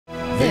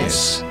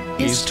This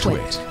is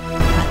TWiT.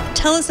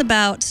 Tell us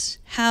about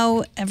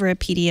how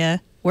Everipedia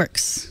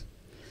works.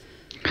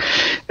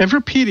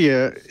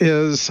 Everipedia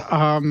is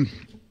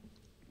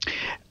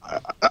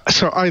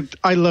so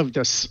I love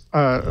this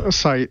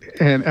site,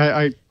 and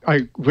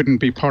I wouldn't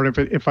be part of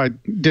it if I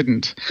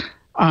didn't.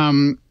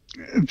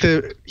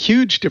 The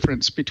huge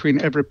difference between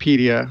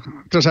Everipedia,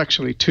 there's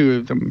actually two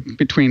of them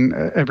between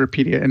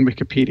Everipedia and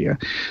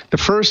Wikipedia. The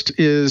first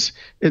is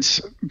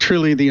it's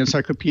truly the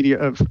encyclopedia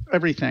of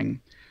everything.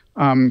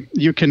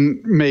 You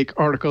can make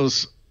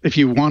articles if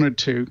you wanted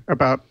to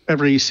about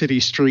every city,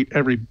 street,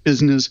 every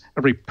business,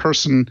 every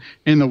person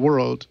in the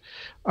world.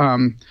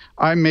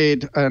 I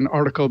made an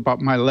article about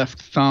my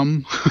left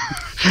thumb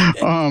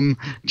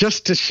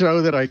just to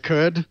show that I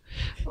could.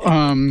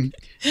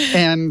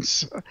 And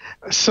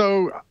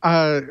so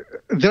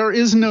there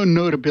is no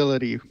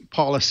notability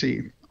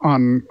policy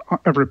on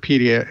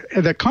Everipedia.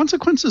 The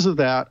consequences of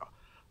that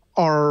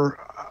are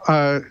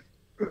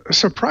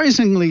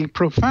surprisingly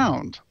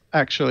profound,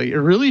 actually. It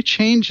really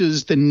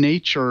changes the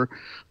nature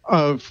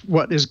of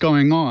what is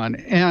going on.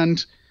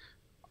 And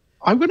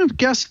I would have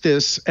guessed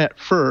this at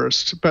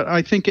first, but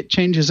I think it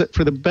changes it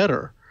for the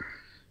better.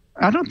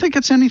 I don't think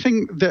it's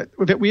anything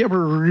that we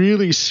ever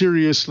really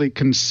seriously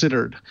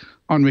considered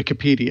on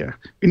Wikipedia.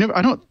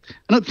 I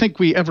don't think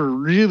we ever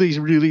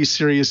really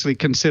seriously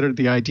considered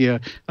the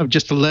idea of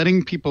just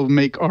letting people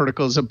make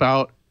articles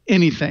about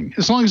anything,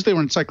 as long as they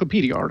were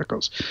encyclopedia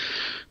articles.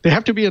 They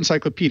have to be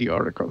encyclopedia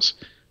articles,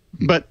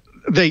 but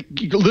they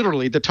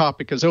literally, the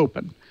topic is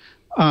open.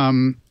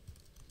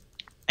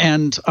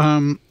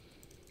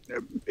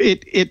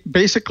 It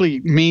basically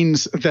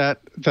means that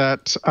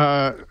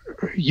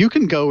you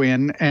can go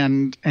in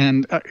and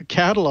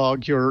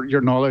catalog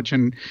your knowledge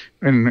and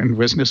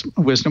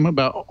wisdom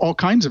about all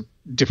kinds of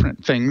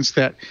different things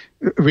that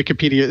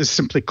Wikipedia is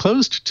simply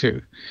closed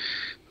to.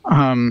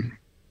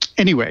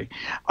 Anyway,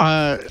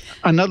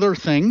 another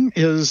thing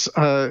is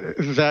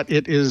that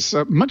it is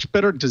much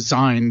better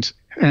designed,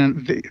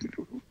 and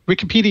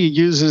Wikipedia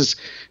uses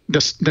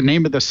the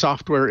name of the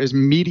software is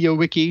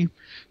MediaWiki.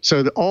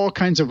 So all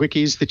kinds of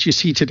wikis that you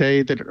see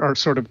today that are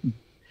sort of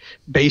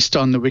based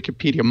on the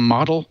Wikipedia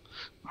model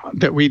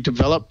that we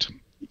developed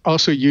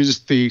also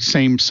use the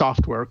same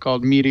software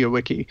called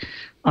MediaWiki.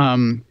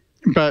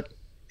 But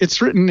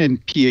it's written in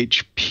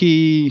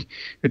PHP,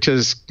 which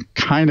is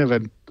kind of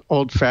an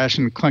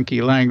old-fashioned,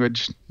 clunky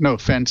language. No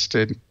offense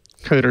to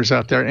coders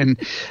out there. And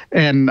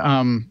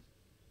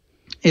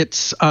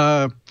it's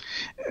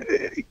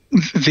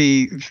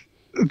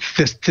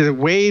the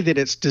way that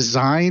it's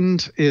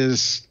designed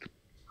is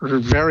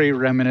very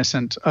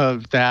reminiscent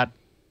of that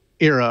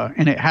era,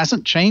 and it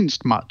hasn't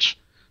changed much,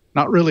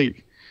 not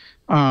really.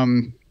 The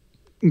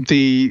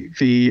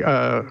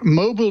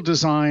mobile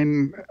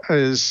design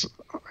is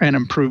an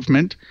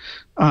improvement,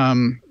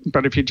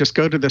 but if you just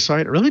go to the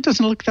site, it really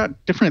doesn't look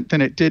that different than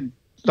it did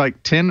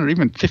like 10 or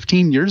even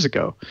 15 years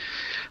ago.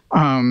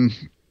 And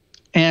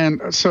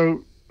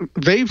so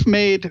they've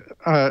made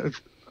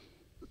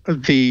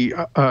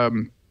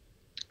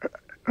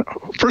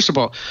first of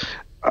all,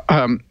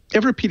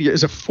 Everipedia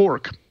is a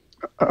fork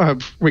of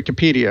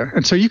Wikipedia.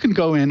 And so you can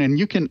go in and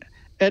you can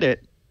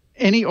edit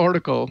any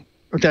article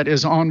that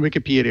is on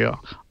Wikipedia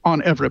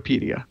on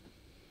Everipedia,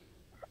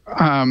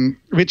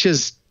 which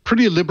is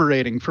pretty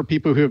liberating for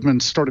people who have been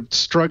sort of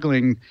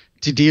struggling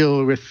to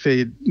deal with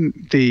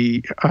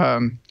the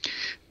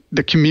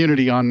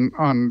community on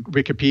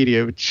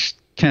Wikipedia, which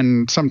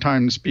can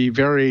sometimes be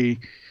very,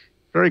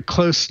 very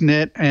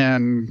close-knit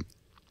and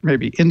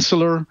maybe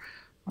insular,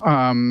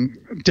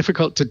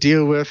 difficult to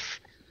deal with,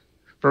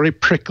 very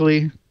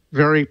prickly,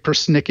 very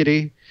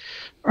persnickety.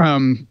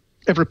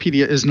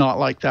 Everipedia is not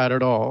like that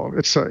at all.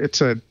 It's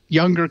a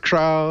younger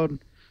crowd,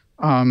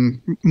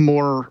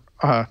 more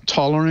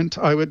tolerant,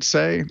 I would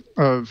say,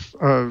 of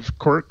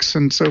quirks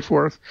and so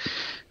forth.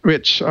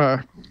 Which,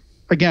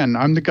 again,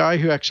 I'm the guy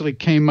who actually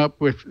came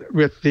up with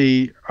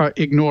the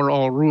ignore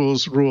all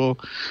rules rule,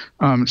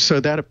 so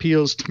that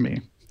appeals to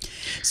me.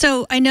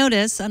 So I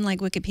notice, unlike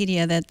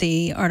Wikipedia, that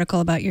the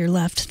article about your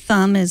left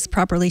thumb is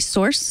properly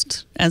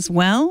sourced as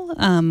well.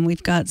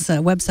 We've got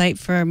a website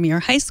from your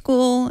high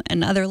school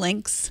and other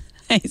links,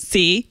 I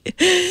see.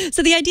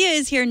 So the idea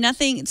is here,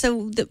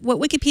 what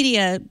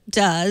Wikipedia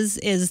does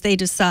is they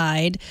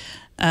decide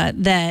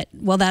that,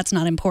 well, that's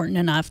not important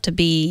enough to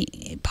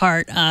be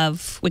part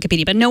of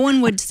Wikipedia. But no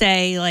one would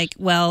say, like,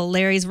 well,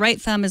 Larry's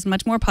right thumb is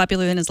much more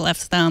popular than his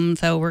left thumb,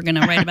 so we're going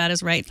to write about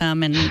his right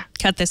thumb and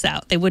cut this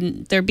out.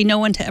 There'd be no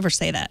one to ever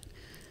say that.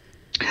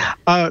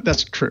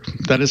 That's true.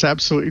 That is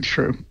absolutely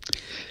true.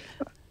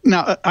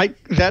 Now,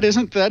 that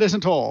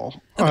isn't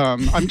all.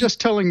 Okay. I'm just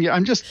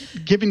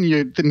giving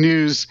you the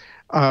news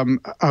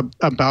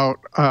about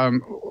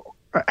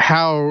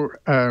how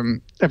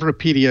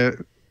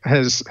Everipedia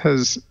has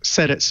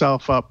set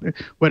itself up,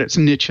 what its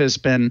niche has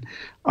been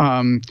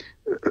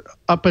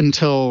up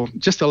until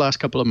just the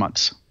last couple of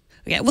months.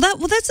 Yeah, well,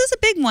 this is a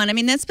big one. I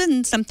mean, that's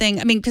been something.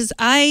 I mean, because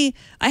I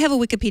have a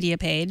Wikipedia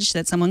page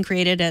that someone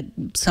created at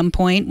some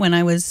point when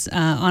I was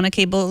on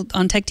Tech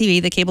TV,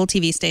 the cable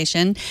TV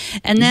station,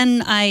 and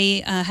then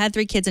I had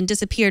 3 kids and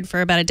disappeared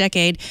for about a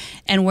decade.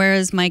 And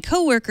whereas my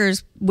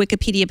coworkers'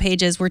 Wikipedia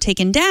pages were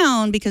taken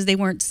down because they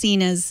weren't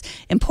seen as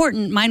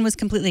important, mine was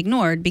completely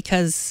ignored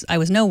because I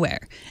was nowhere.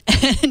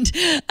 And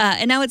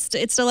now it's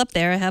still up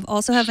there. I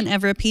also have an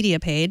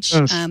Everipedia page.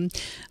 Yes.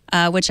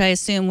 Which I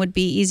assume would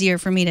be easier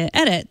for me to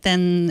edit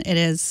than it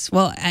is.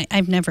 Well,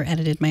 I've never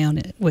edited my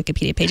own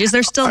Wikipedia page. Is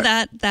there still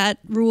that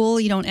rule?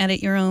 You don't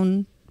edit your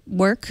own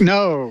work?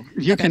 No,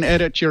 you can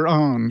edit your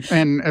own.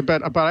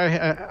 But I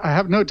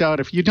have no doubt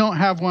if you don't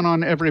have one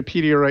on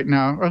Everipedia right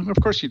now, well, of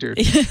course you do.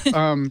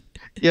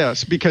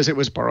 Yes, because it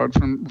was borrowed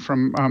from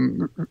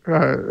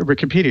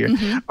Wikipedia.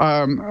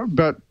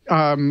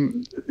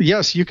 Mm-hmm.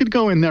 Yes, you could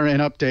go in there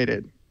and update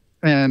it.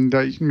 And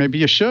maybe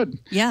you should.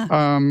 Yeah.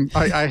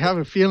 I have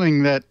a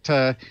feeling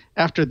that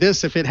after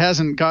this, if it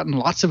hasn't gotten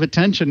lots of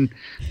attention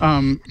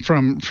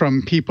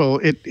from people,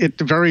 it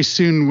very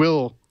soon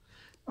will,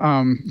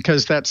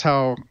 because that's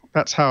how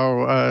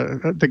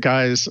the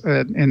guys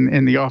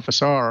in the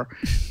office are,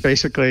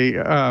 basically.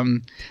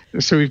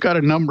 So we've got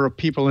a number of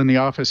people in the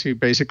office who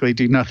basically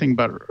do nothing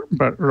but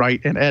write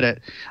and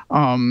edit,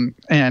 and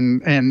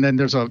then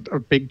there's a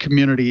big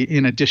community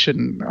in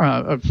addition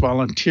of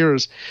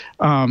volunteers,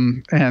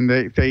 and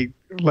they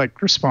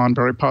like respond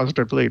very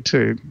positively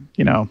to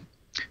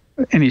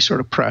any sort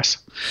of press.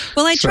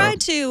 Well, I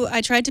tried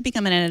to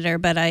become an editor,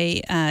 but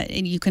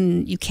you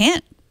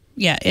can't.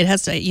 Yeah,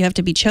 you have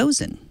to be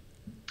chosen.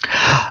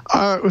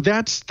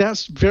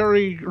 That's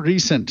very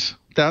recent.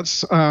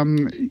 That's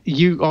all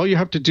you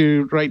have to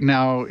do right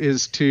now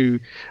is to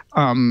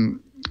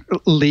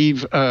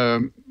leave a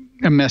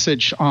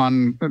message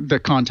on the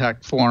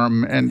contact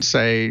form and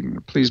say,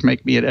 please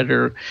make me an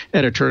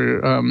editor,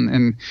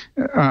 and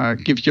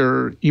give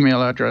your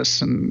email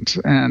address and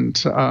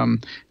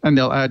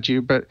they'll add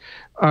you. But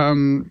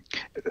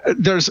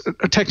there's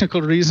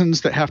technical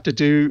reasons that have to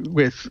do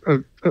with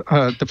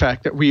the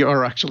fact that we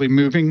are actually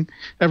moving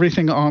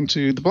everything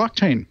onto the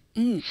blockchain.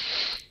 Mm.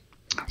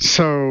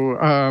 So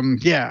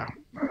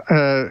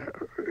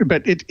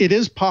but it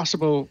is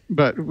possible,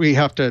 but we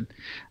have to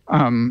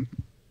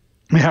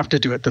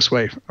do it this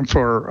way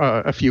for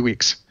a few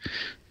weeks.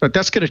 But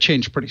that's going to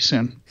change pretty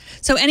soon.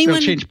 So anyone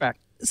it'll change back.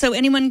 So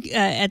anyone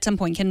at some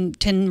point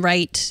can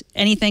write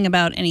anything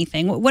about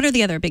anything. What are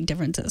the other big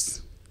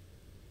differences?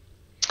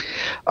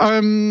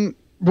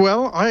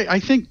 Well, I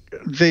think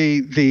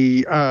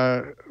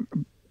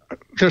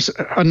there's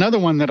another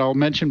one that I'll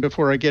mention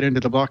before I get into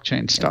the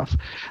blockchain stuff,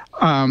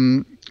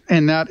 and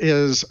that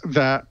is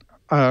that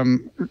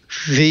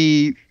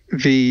the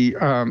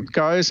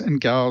guys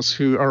and gals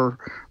who are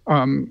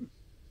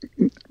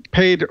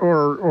paid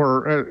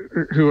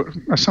or who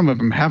some of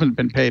them haven't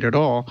been paid at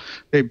all.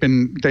 They've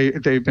been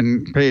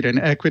paid in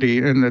equity,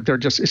 and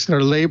that it's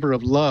their labor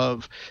of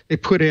love. They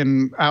put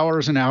in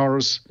hours and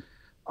hours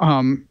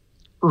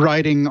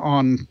writing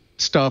on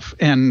stuff,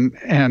 and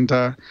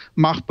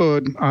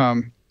Mahmoud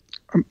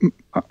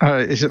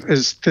is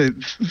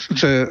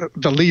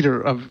the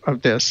leader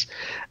of this,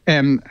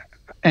 and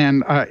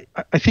I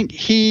think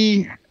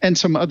he and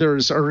some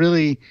others are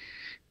really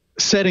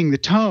setting the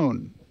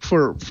tone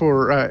for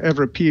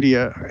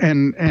Everipedia,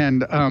 and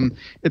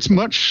it's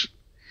much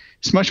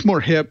more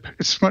hip,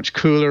 it's much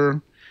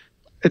cooler,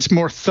 it's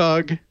more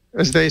thug,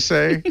 as they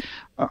say.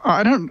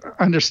 I don't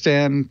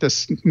understand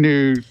this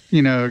new,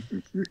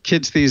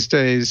 kids these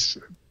days.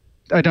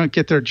 I don't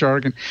get their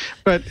jargon,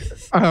 but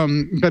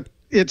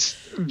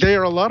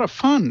they're a lot of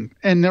fun,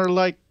 and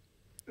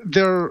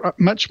they're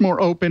much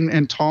more open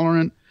and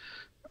tolerant,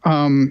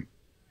 and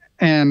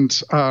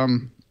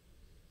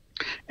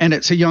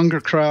it's a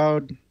younger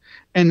crowd,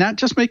 and that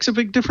just makes a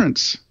big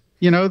difference.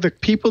 The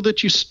people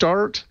that you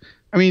start.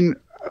 I mean,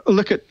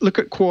 look at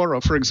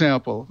Quora, for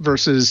example,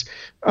 versus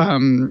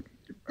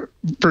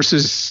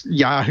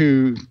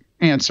Yahoo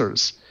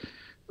Answers.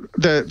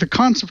 The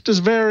concept is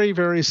very,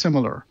 very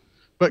similar.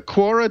 But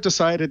Quora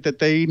decided that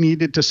they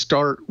needed to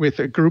start with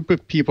a group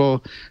of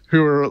people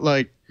who are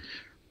like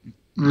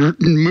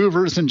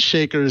movers and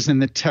shakers in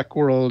the tech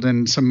world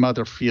and some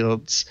other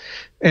fields,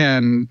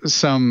 and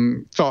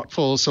some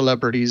thoughtful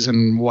celebrities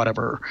and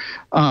whatever.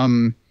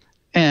 And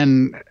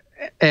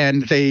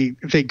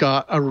they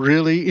got a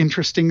really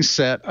interesting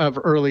set of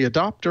early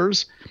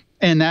adopters,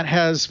 and that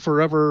has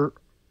forever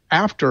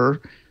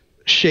after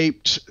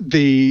shaped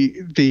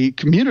the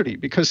community,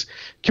 because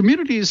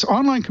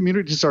online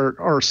communities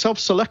are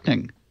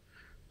self-selecting,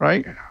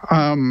 right?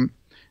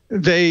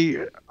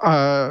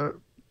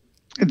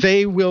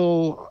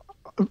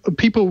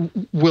 People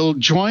will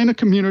join a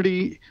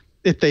community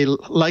if they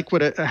like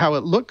how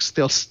it looks.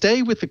 They'll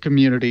stay with the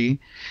community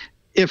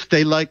if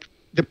they like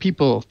the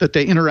people that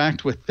they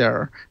interact with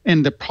there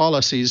and the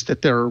policies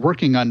that they're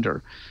working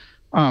under.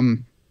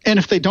 And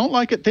if they don't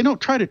like it, they don't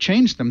try to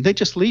change them. They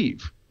just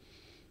leave.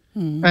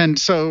 And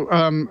so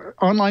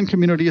online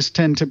communities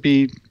tend to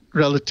be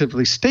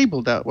relatively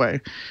stable that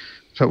way.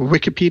 So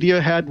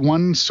Wikipedia had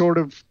one sort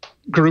of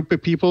group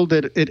of people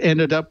that it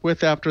ended up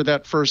with after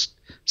that first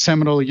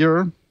seminal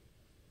year.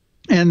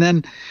 And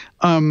then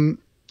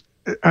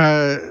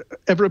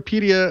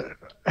Everipedia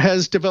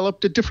has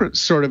developed a different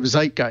sort of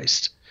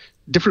zeitgeist,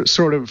 different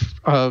sort of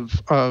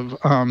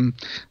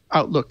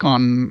outlook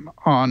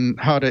on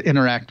how to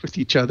interact with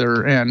each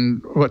other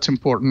and what's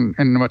important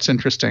and what's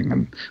interesting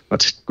and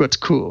what's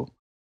cool.